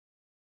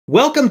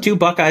Welcome to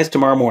Buckeyes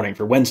Tomorrow Morning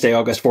for Wednesday,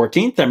 August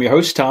 14th. I'm your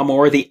host, Tom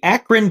Orr. The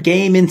Akron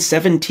game in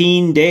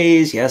 17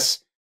 days. Yes,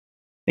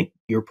 I think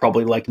you're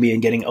probably like me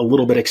and getting a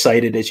little bit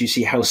excited as you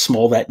see how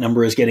small that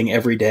number is getting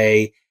every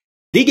day.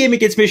 The game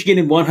against Michigan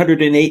in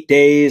 108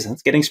 days.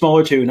 That's getting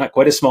smaller too. Not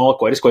quite as small,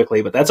 quite as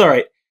quickly, but that's all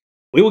right.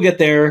 We will get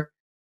there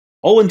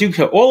all in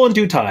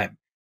due time.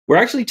 We're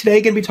actually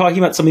today going to be talking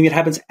about something that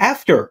happens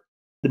after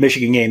the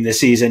Michigan game this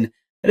season.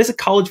 That is a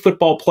college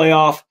football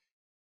playoff.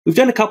 We've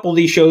done a couple of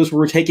these shows where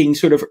we're taking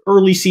sort of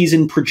early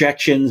season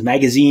projections,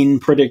 magazine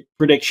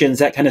predictions,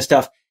 that kind of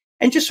stuff,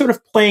 and just sort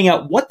of playing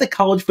out what the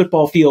college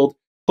football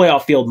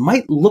playoff field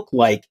might look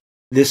like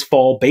this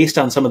fall based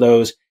on some of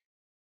those.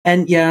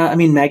 And yeah, I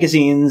mean,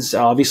 magazines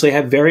obviously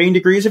have varying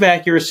degrees of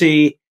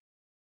accuracy.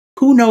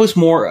 Who knows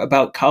more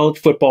about college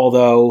football,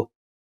 though,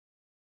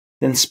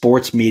 than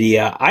sports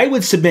media? I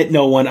would submit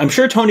no one. I'm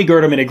sure Tony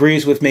Gerdeman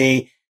agrees with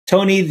me.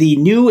 Tony, the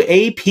new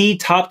AP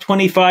Top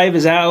 25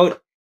 is out.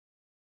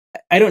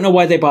 I don't know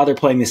why they bother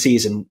playing the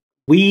season.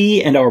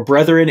 We and our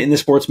brethren in the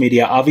sports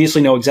media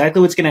obviously know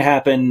exactly what's going to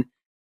happen.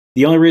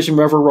 The only reason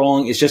we're ever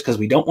wrong is just because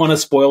we don't want to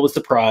spoil the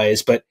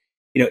surprise. But,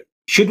 you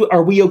know,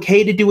 are we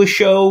okay to do a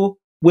show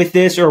with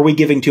this, or are we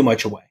giving too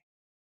much away?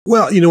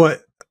 Well, you know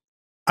what?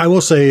 I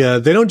will say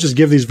they don't just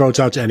give these votes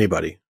out to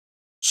anybody.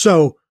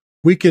 So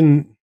I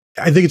think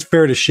it's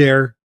fair to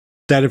share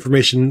that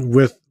information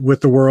with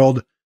the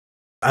world.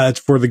 It's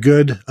for the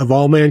good of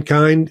all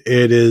mankind.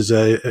 It is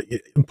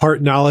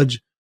impart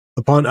knowledge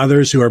upon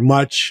others who are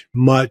much,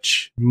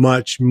 much,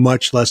 much,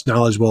 much less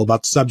knowledgeable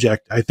about the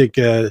subject. I think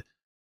just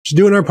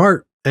doing our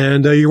part,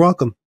 and you're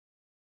welcome.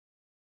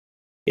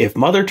 If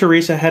Mother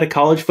Teresa had a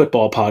college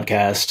football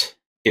podcast,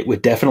 it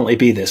would definitely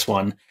be this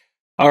one.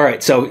 All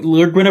right, so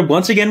we're going to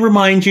once again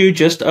remind you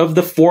just of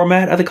the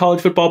format of the college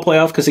football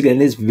playoff, because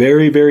again, it is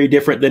very, very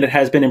different than it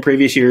has been in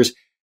previous years.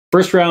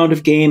 First round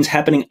of games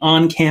happening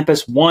on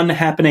campus, one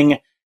happening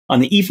on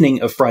the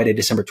evening of Friday,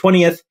 December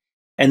 20th,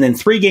 and then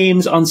 3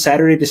 games on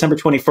Saturday, December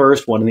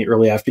 21st, one in the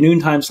early afternoon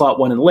time slot,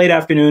 one in the late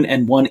afternoon,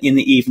 and one in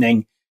the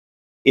evening.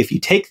 If you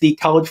take the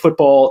college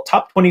football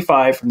top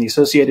 25 from the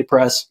Associated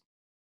Press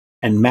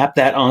and map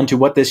that onto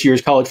what this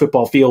year's college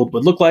football field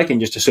would look like and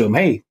just assume,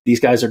 hey, these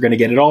guys are going to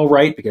get it all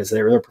right because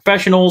they're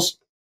professionals,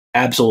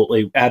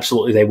 absolutely,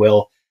 absolutely they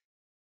will.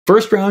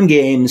 First round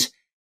games,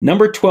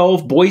 number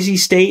 12, Boise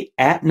State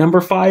at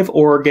number 5,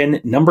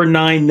 Oregon, number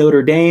 9,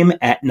 Notre Dame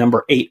at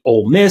number 8,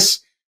 Ole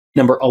Miss,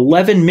 number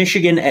 11,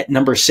 Michigan at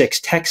number 6,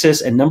 Texas,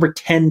 and number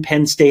 10,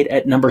 Penn State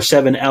at number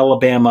 7,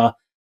 Alabama.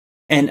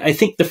 And I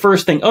think the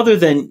first thing, other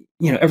than,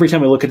 every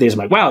time I look at these, I'm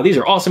like, wow, these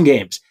are awesome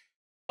games.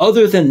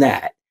 Other than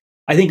that,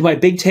 I think my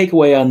big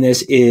takeaway on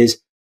this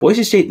is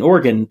Boise State and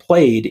Oregon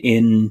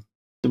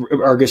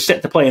are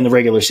set to play in the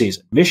regular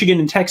season. Michigan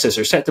and Texas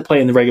are set to play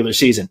in the regular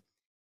season.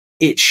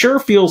 It sure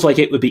feels like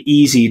it would be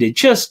easy to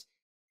just,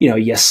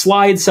 you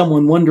slide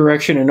someone one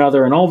direction or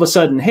another, and all of a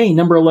sudden, hey,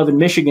 number 11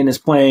 Michigan is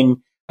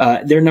playing.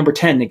 They're number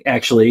 10,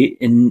 actually,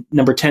 and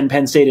number 10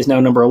 Penn State is now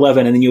number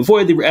 11, and then you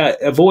avoid the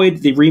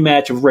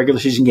rematch of a regular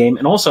season game.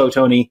 And also,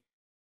 Tony,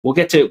 we'll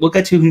get to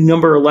who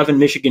number 11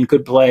 Michigan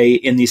could play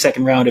in the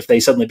second round if they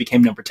suddenly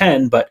became number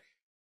 10. But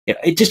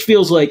it just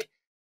feels like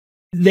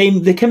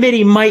the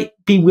committee might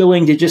be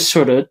willing to just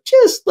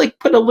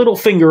put a little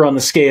finger on the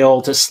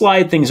scale to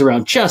slide things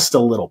around just a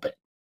little bit.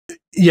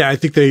 Yeah, I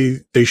think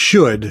they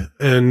should,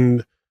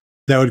 and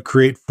that would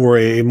create for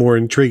a more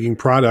intriguing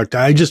product.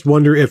 I just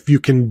wonder if you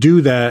can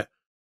do that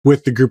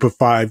with the group of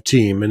 5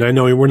 team. And I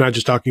know we're not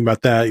just talking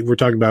about that. We're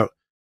talking about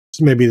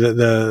maybe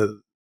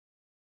the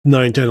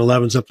 9, 10,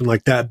 11, something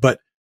like that. But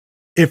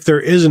if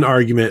there is an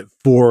argument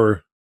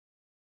for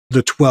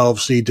the 12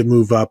 seed to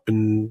move up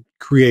and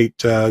create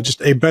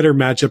just a better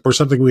matchup or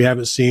something we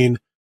haven't seen,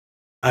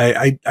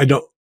 I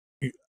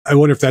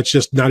wonder if that's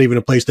just not even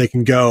a place they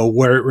can go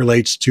where it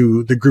relates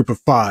to the group of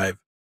 5.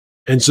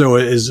 And so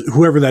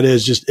whoever that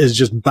is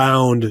just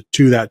bound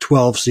to that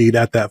 12 seed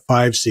at that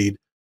 5 seed.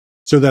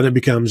 So that it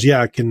becomes,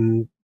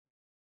 can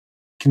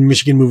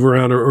Michigan move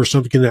around or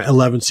something in that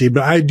 11 seed.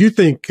 But I do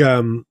think,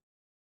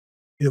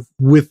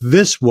 with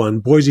this one,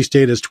 Boise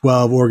State is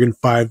 12, Oregon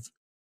 5.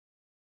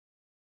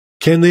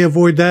 Can they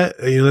avoid that?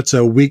 That's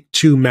a week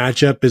 2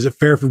 matchup. Is it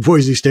fair for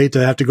Boise State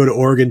to have to go to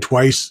Oregon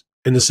twice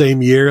in the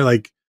same year?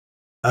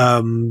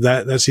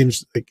 That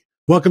seems like,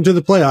 welcome to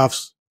the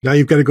playoffs. Now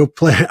you've got to go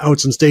play at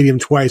Outson Stadium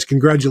twice.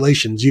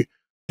 Congratulations.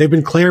 They've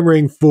been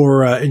clamoring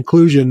for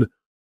inclusion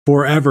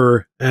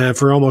forever,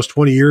 for almost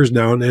 20 years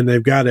now, and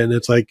they've got it. And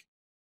it's like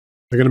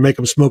they're going to make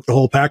them smoke the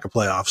whole pack of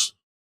playoffs.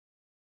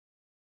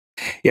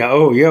 Yeah.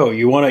 Oh,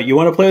 you want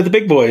to play with the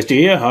big boys, do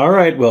you? All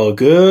right. Well,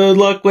 good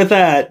luck with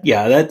that.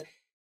 Yeah.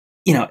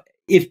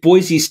 If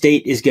Boise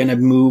State is going to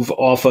move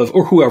off of,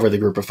 or whoever the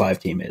group of 5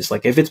 team is,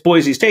 like if it's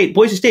Boise State,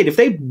 if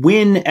they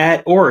win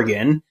at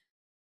Oregon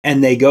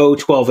and they go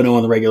 12-0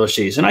 in the regular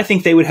season, I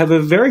think they would have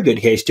a very good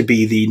case to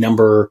be the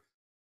number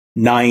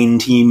 9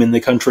 team in the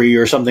country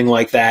or something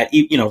like that,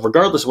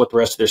 regardless of what the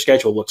rest of their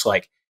schedule looks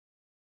like.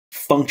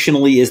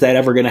 Functionally, is that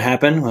ever going to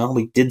happen? Well,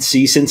 we did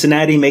see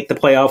Cincinnati make the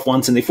playoff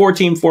once in the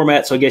 4-team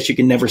format, so I guess you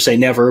can never say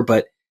never,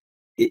 but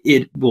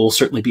it will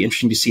certainly be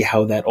interesting to see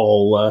how that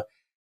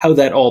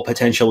all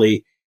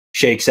potentially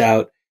shakes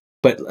out.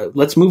 But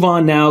let's move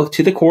on now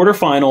to the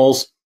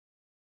quarterfinals.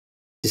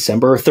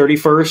 December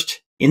 31st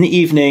in the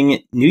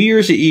evening, New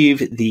Year's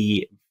Eve,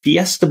 the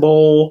Fiesta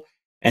Bowl,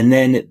 and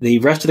then the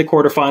rest of the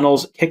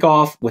quarterfinals kick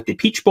off with the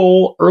Peach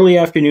Bowl early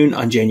afternoon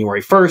on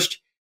January 1st,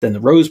 then the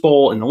Rose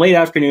Bowl in the late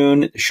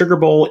afternoon, the Sugar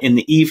Bowl in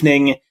the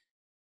evening.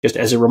 Just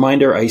as a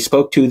reminder, I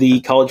spoke to the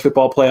College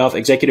Football Playoff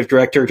Executive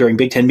Director during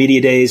Big Ten Media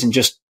Days and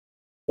just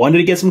wanted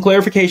to get some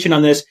clarification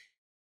on this.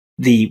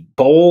 The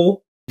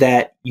bowl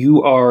that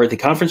you are the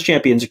conference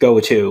champions go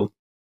to,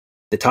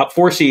 the top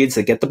 4 seeds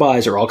that get the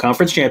byes are all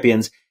conference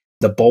champions.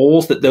 The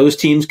bowls that those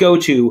teams go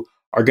to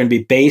are going to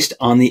be based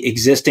on the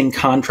existing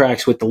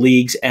contracts with the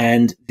leagues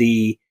and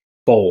the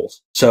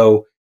bowls.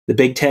 So the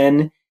Big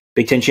Ten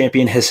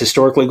champion has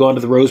historically gone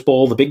to the Rose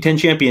Bowl. The Big Ten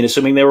champion,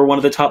 assuming they were one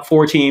of the top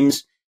 4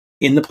 teams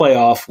in the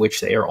playoff,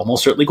 which they are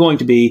almost certainly going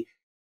to be,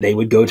 they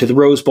would go to the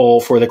Rose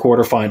Bowl for the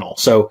quarterfinal.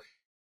 So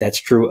that's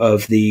true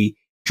of the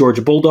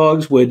Georgia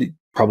Bulldogs would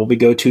probably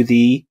go to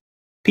the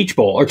Peach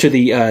Bowl or to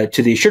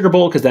the Sugar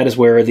Bowl, because that is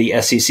where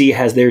the SEC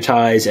has their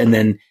ties, and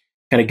then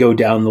kind of go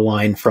down the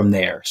line from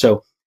there.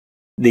 So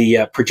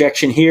the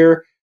projection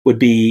here would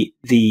be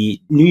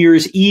the New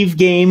Year's Eve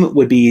game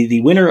would be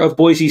the winner of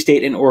Boise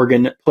State and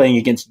Oregon playing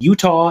against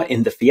Utah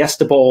in the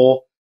Fiesta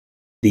Bowl,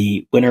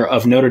 the winner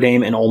of Notre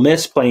Dame and Ole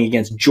Miss playing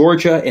against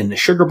Georgia in the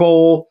Sugar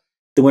Bowl,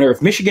 the winner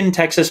of Michigan and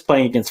Texas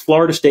playing against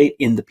Florida State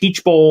in the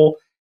Peach Bowl,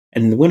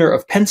 and the winner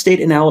of Penn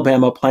State and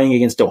Alabama playing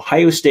against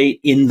Ohio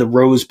State in the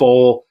Rose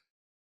Bowl.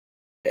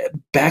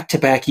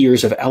 Back-to-back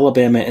years of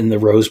Alabama in the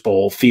Rose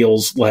Bowl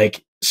feels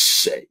like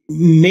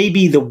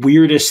maybe the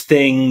weirdest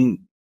thing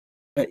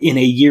in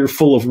a year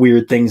full of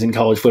weird things in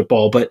college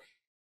football. But,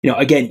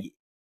 again,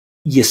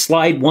 you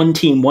slide one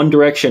team one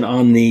direction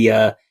on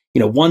the,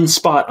 one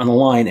spot on the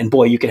line, and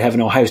boy, you could have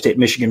an Ohio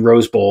State-Michigan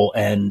Rose Bowl,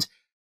 and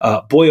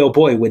boy, oh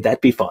boy, would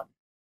that be fun.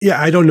 Yeah,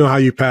 I don't know how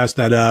you pass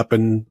that up.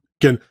 And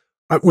again,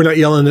 we're not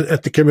yelling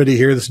at the committee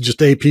here. This is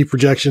just AP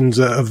projections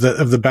of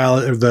the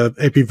ballot, of the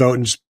AP vote,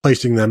 and just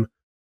placing them.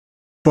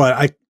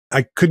 But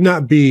I could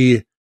not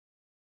be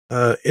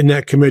in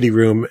that committee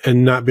room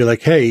and not be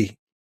like, hey,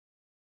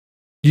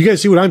 you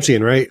guys see what I'm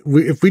seeing, right?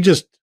 If we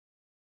just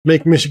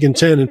make Michigan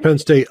 10 and Penn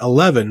State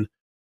 11,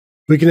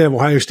 we can have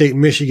Ohio State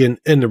and Michigan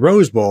in the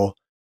Rose Bowl.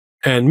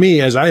 And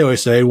me, as I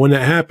always say, when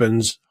that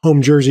happens,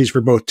 home jerseys for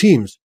both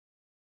teams.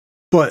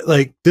 But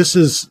this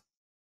is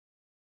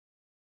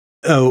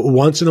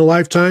once in a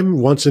lifetime,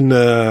 once in,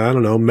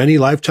 many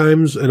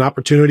lifetimes, an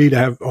opportunity to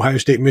have Ohio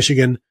State and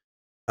Michigan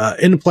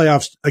in the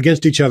playoffs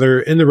against each other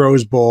in the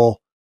Rose Bowl,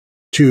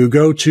 to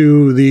go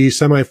to the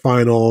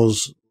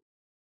semifinals.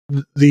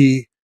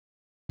 The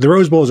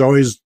Rose Bowl is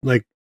always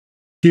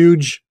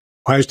huge.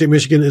 Ohio State,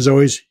 Michigan is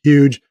always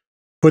huge.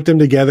 Put them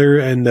together,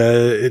 and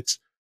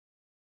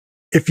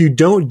if you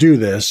don't do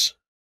this,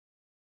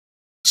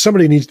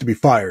 somebody needs to be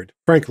fired.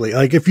 Frankly,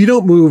 if you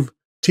don't move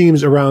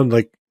teams around,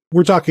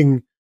 we're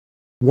talking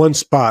one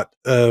spot,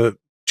 2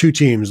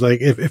 teams.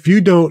 If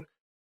you don't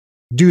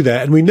do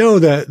that, and we know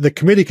that the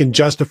committee can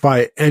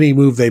justify any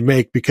move they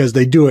make because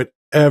they do it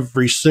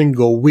every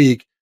single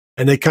week,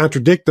 and they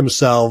contradict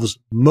themselves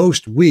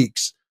most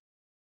weeks.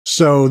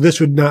 So this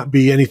would not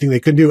be anything they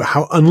could do,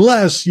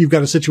 unless you've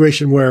got a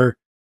situation where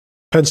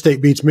Penn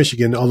State beats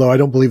Michigan, although I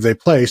don't believe they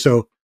play.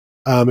 So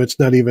it's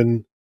not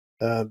even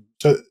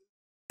so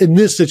in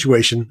this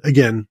situation,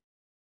 again,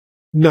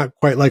 not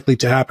quite likely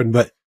to happen,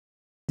 but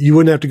you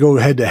wouldn't have to go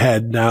head to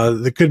head. Now,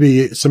 there could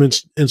be some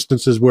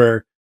instances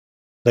where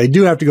they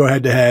do have to go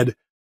head to head.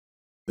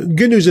 The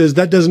good news is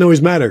that doesn't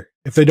always matter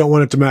if they don't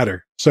want it to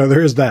matter. So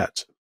there is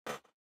that.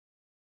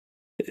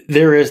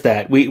 There is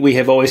that. We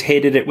have always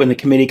hated it when the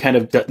committee kind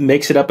of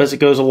makes it up as it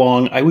goes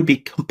along. I would be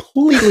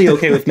completely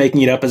okay with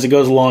making it up as it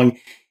goes along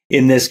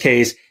in this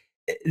case.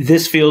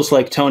 This feels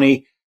like,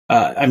 Tony,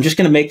 I'm just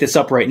going to make this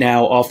up right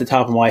now off the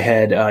top of my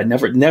head.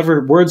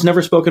 Words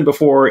never spoken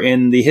before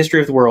in the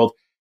history of the world.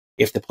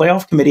 If the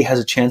playoff committee has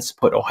a chance to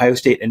put Ohio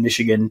State and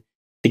Michigan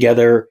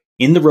together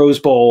in the Rose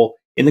Bowl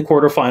in the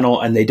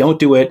quarterfinal, and they don't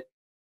do it,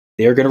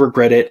 they are going to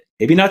regret it.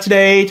 Maybe not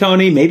today,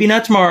 Tony, maybe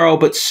not tomorrow,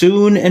 but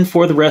soon and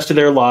for the rest of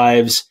their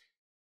lives.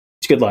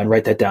 It's a good line.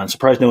 Write that down.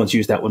 Surprised no one's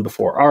used that one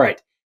before. All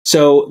right.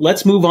 So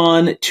let's move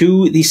on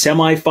to the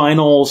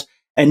semifinals.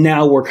 And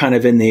now we're kind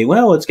of in the,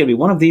 it's going to be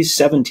one of these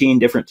 17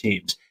 different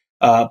teams.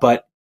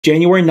 But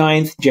January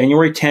 9th,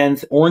 January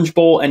 10th, Orange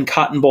Bowl and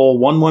Cotton Bowl,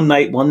 one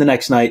night, one the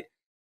next night.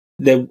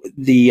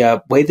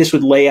 The way this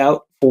would lay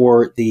out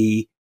for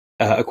the,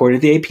 according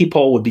to the AP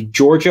poll, would be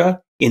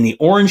Georgia in the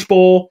Orange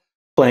Bowl,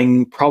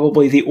 playing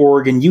probably the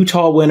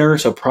Oregon-Utah winner,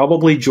 so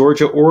probably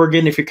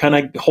Georgia-Oregon if you're kind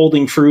of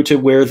holding true to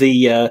where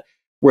the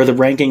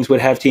rankings would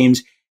have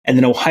teams, and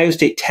then Ohio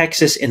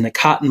State-Texas in the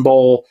Cotton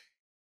Bowl.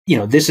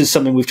 This is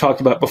something we've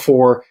talked about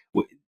before.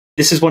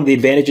 This is one of the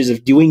advantages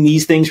of doing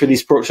these things for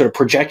these sort of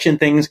projection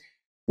things,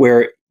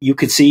 where you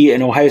could see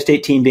an Ohio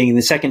State team being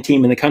the second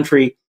team in the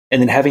country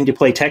and then having to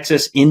play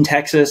Texas in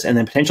Texas and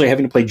then potentially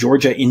having to play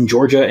Georgia in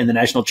the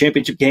national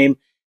championship game.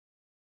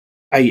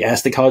 I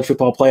asked the college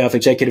football playoff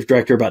executive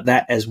director about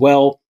that as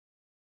well.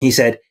 He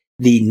said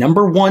the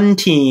number one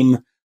team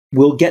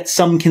will get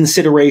some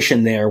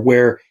consideration there,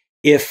 where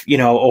if,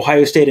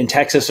 Ohio State and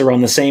Texas are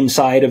on the same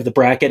side of the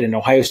bracket and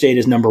Ohio State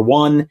is number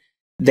one,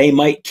 they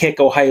might kick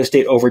Ohio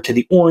State over to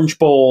the Orange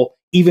Bowl,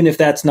 even if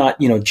that's not,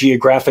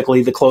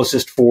 geographically the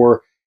closest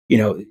for,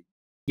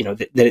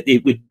 that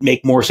it would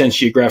make more sense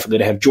geographically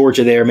to have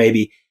Georgia there.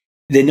 Maybe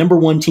the number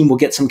one team will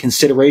get some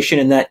consideration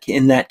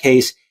in that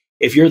case.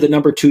 If you're the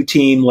number two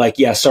team,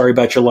 sorry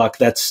about your luck.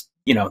 That's,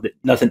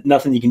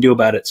 nothing you can do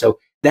about it. So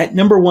that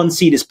number one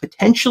seed is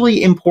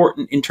potentially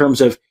important in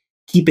terms of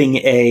keeping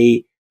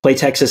a play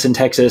Texas and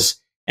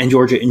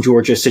Georgia in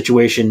Georgia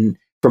situation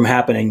from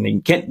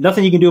happening.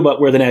 Nothing you can do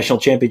about where the national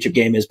championship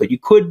game is, but you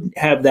could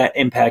have that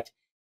impact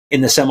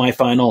in the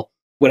semifinal.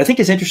 What I think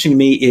is interesting to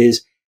me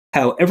is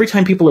how every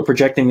time people are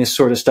projecting this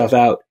sort of stuff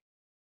out,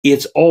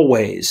 it's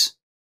always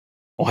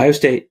Ohio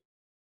State,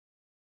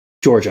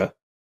 Georgia,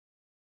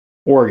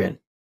 Oregon,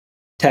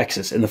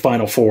 Texas in the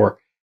Final Four.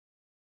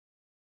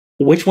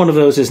 Which one of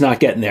those is not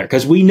getting there?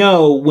 Because we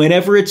know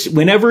whenever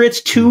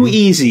it's too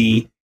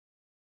easy,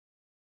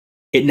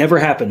 it never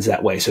happens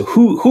that way. So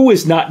who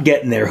is not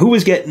getting there? Who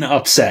is getting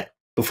upset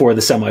before the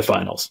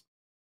semifinals?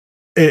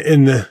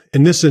 In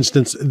this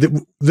instance,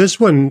 this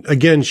one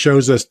again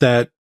shows us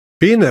that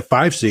being that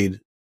 5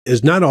 seed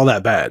is not all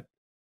that bad,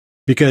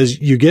 because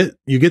you get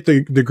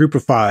the group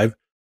of 5,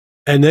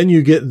 and then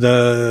you get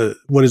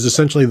what is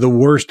essentially the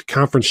worst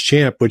conference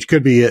champ, which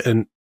could be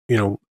a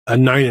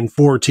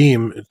 9-4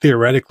 team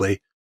theoretically,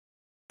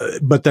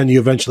 but then you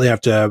eventually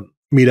have to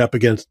meet up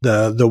against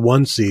the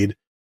 1 seed.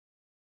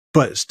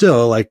 But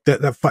still,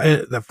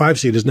 that 5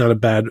 seed is not a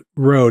bad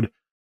road.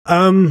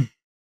 I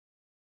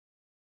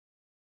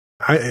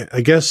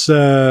guess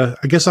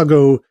I'll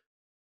go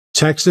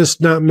Texas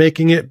not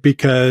making it,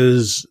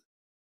 because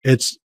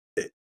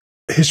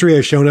history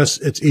has shown us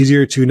it's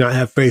easier to not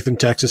have faith in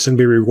Texas and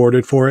be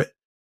rewarded for it.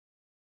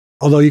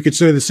 Although you could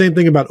say the same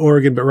thing about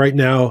Oregon, but right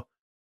now,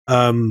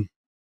 I'm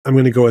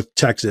going to go with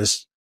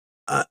Texas.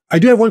 I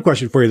do have one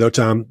question for you though,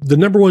 Tom. The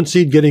number 1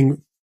 seed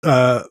getting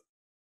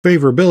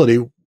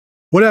favorability.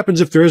 What happens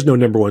if there is no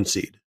number 1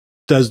 seed?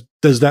 Does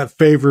that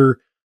favor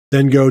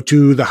then go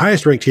to the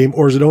highest ranked team,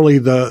 or is it only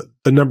the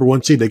number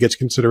 1 seed that gets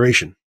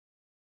consideration?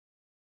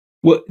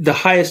 Well, the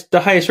highest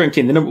ranked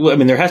team.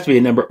 There has to be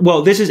a number.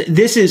 Well, this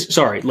is.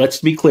 Sorry, let's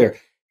be clear.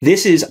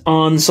 This is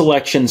on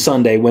Selection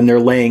Sunday when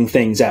they're laying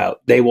things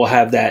out. They will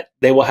have that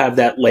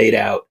laid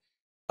out.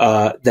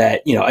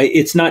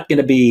 It's not going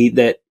to be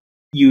that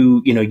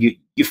you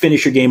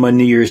finish your game on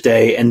New Year's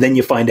Day and then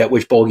you find out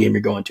which bowl game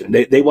you're going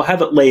to. They will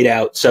have it laid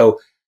out. So,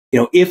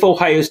 if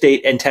Ohio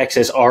State and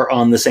Texas are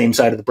on the same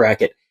side of the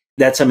bracket,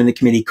 that's something the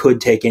committee could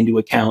take into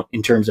account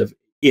in terms of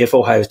if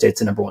Ohio State's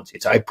the number 1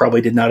 seed. So I probably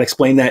did not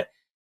explain that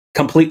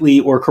completely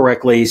or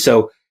correctly.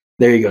 So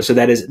there you go. So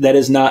that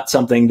is not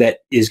something that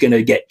is going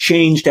to get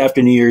changed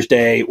after New Year's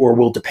Day, or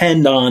will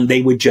depend on.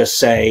 They would just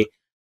say,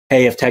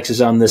 hey, if Texas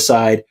is on this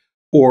side,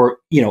 or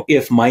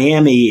if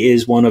Miami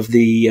is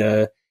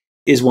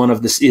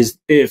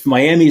if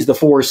Miami is the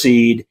 4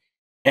 seed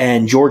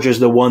and Georgia's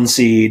the 1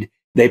 seed,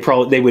 they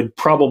would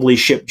probably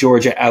ship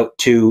Georgia out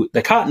to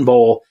the Cotton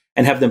Bowl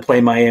and have them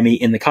play Miami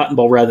in the Cotton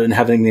Bowl rather than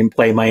having them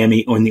play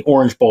Miami in the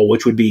Orange Bowl,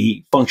 which would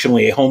be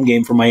functionally a home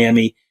game for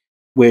Miami,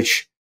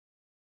 which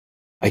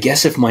I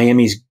guess if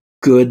Miami's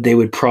good, they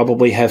would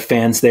probably have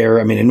fans there.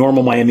 I mean, a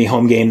normal Miami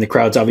home game, the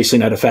crowd's obviously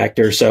not a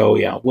factor. So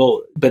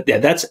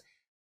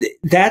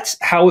that's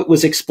how it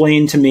was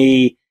explained to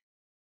me.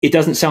 It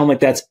doesn't sound like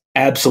that's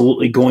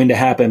absolutely going to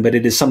happen, but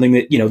it is something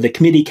that, the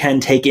committee can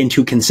take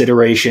into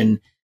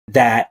consideration,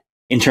 that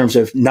in terms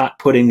of not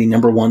putting the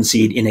number 1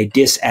 seed in a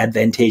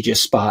disadvantageous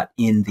spot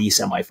in the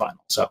semifinal.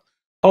 So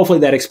hopefully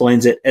that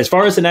explains it. As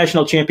far as the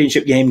national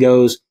championship game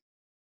goes,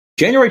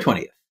 January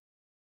 20th,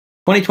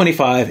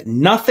 2025,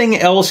 nothing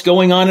else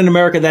going on in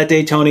America that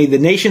day, Tony. The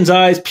nation's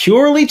eyes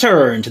purely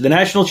turn to the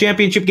national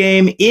championship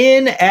game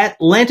in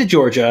Atlanta,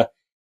 Georgia,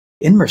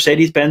 in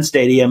Mercedes-Benz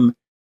Stadium.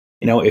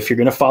 If you're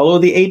going to follow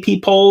the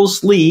AP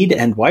polls lead,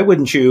 and why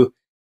wouldn't you?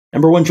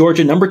 Number 1,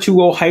 Georgia, number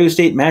 2, Ohio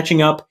State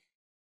matching up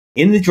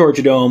in the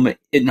Georgia Dome.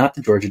 Not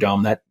the Georgia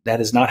Dome. That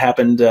has not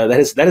happened. That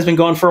has been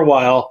gone for a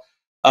while.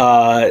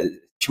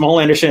 Jamal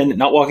Anderson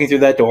not walking through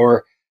that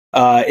door.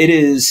 It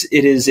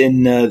is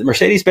in the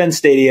Mercedes-Benz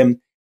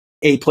Stadium,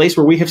 a place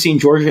where we have seen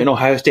Georgia and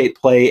Ohio State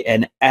play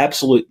an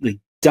absolutely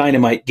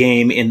dynamite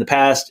game in the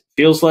past.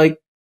 Feels like,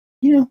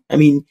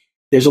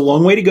 there's a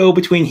long way to go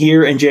between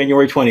here and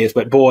January 20th,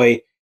 but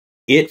boy,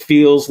 it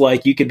feels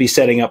like you could be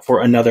setting up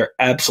for another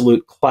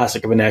absolute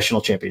classic of a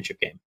national championship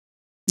game.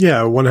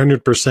 Yeah,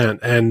 100%.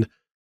 And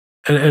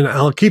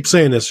I'll keep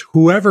saying this,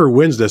 whoever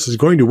wins this is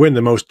going to win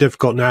the most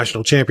difficult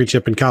national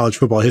championship in college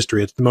football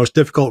history. It's the most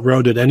difficult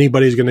road that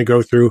anybody's going to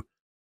go through.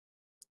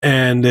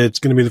 And it's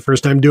going to be the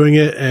first time doing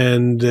it,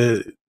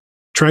 and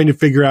trying to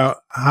figure out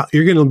how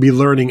you're going to be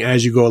learning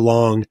as you go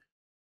along.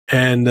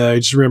 And I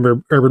just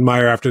remember Urban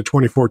Meyer after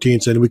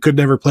 2014 said we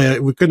couldn't have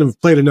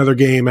played another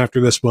game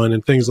after this one,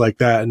 and things like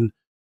that. And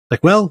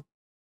well,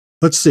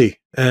 let's see.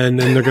 and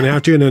then they're going to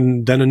have to,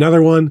 and then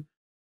another one.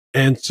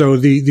 And so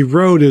the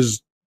road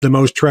is the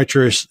most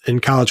treacherous in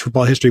college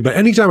football history. But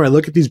anytime I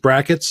look at these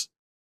brackets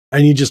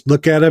and you just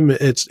look at them,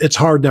 it's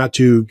hard not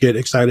to get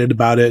excited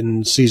about it.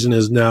 And season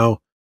is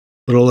now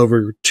a little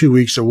over 2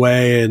 weeks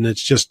away. And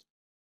it's just,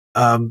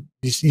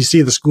 you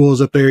see the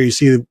schools up there, you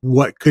see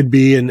what could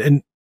be.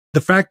 And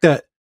the fact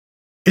that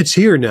it's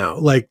here now,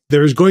 like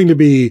there's going to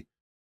be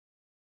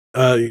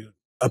a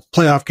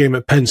playoff game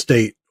at Penn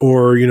State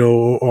or,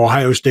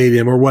 Ohio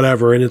Stadium or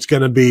whatever. And it's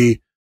going to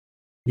be,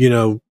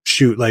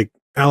 like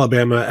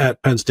Alabama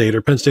at Penn State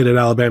or Penn State at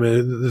Alabama,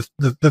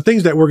 the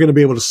things that we're going to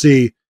be able to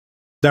see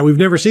that we've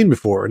never seen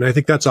before. And I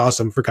think that's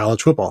awesome for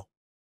college football.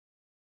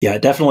 Yeah,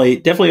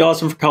 definitely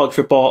awesome for college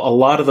football. A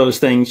lot of those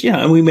things,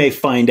 and we may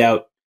find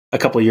out a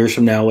couple of years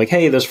from now, like,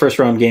 hey, those first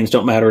round games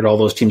don't matter at all.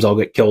 Those teams all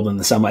get killed in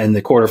the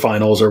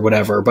quarterfinals or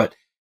whatever. But,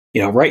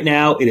 right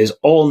now it is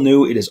all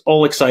new. It is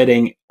all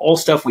exciting, all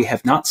stuff we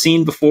have not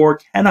seen before.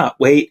 Cannot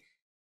wait.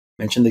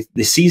 Mentioned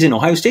the season,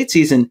 Ohio State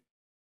season,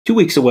 2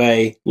 weeks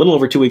away, a little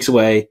over 2 weeks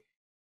away.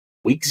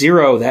 Week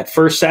 0, that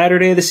first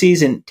Saturday of the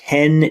season,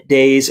 10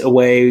 days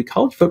away.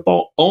 College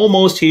football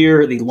almost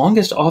here. The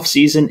longest off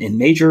season in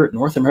major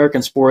North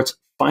American sports,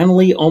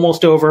 finally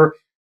almost over.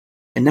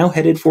 And now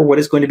headed for what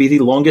is going to be the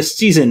longest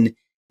season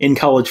in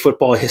college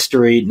football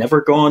history.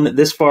 Never gone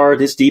this far,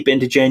 this deep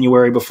into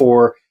January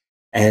before.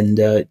 And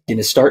going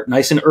to start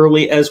nice and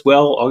early as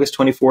well. August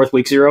 24th,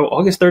 week 0.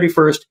 August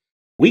 31st,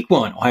 week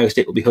 1. Ohio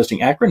State will be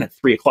hosting Akron at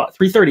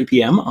 3:30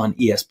 p.m. on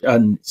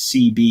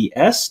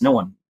CBS.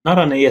 Not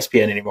on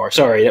ESPN anymore.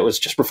 Sorry, that was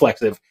just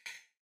reflexive.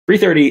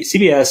 3:30,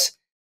 CBS,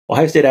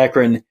 Ohio State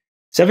Akron,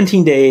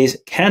 17 days,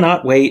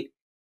 cannot wait.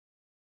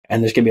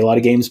 And there's going to be a lot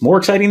of games more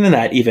exciting than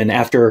that, even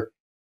after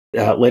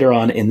later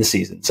on in the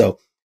season. So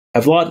I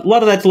have a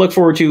lot of that to look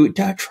forward to.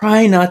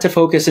 Try not to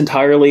focus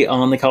entirely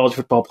on the college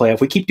football playoff.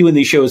 We keep doing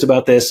these shows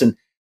about this, and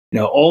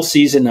all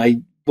season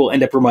I will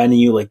end up reminding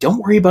you, like, don't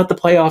worry about the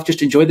playoff.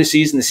 Just enjoy the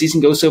season. The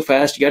season goes so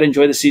fast. You got to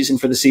enjoy the season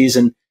for the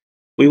season.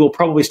 We will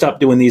probably stop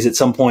doing these at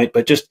some point,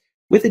 but just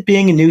with it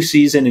being a new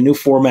season, a new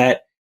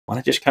format, I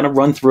want to just kind of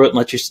run through it and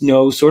let you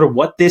know sort of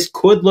what this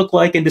could look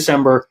like in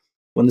December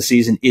when the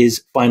season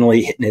is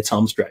finally hitting its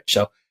home stretch.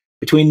 So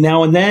between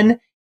now and then,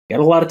 you got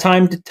a lot of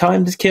time to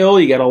kill.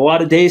 You got a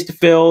lot of days to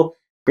fill.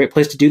 Great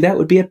place to do that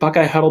would be at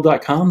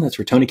BuckeyeHuddle.com. That's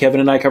where Tony, Kevin,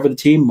 and I cover the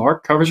team.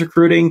 Mark covers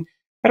recruiting.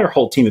 Got our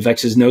whole team of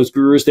X's and O's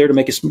gurus there to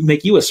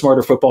make you a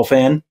smarter football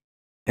fan.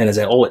 And is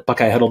all at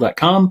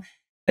BuckeyeHuddle.com,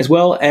 as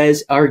well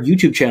as our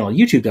YouTube channel,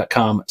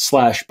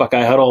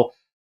 youtube.com/BuckeyeHuddle.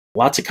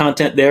 Lots of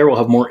content there. We'll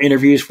have more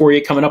interviews for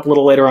you coming up a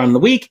little later on in the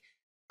week.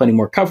 Plenty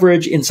more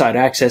coverage, inside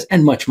access,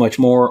 and much, much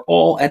more,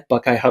 all at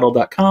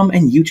BuckeyeHuddle.com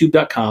and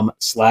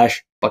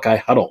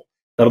youtube.com/BuckeyeHuddle.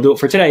 That'll do it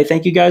for today.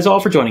 Thank you guys all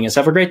for joining us.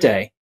 Have a great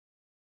day.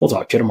 We'll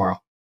talk to you tomorrow.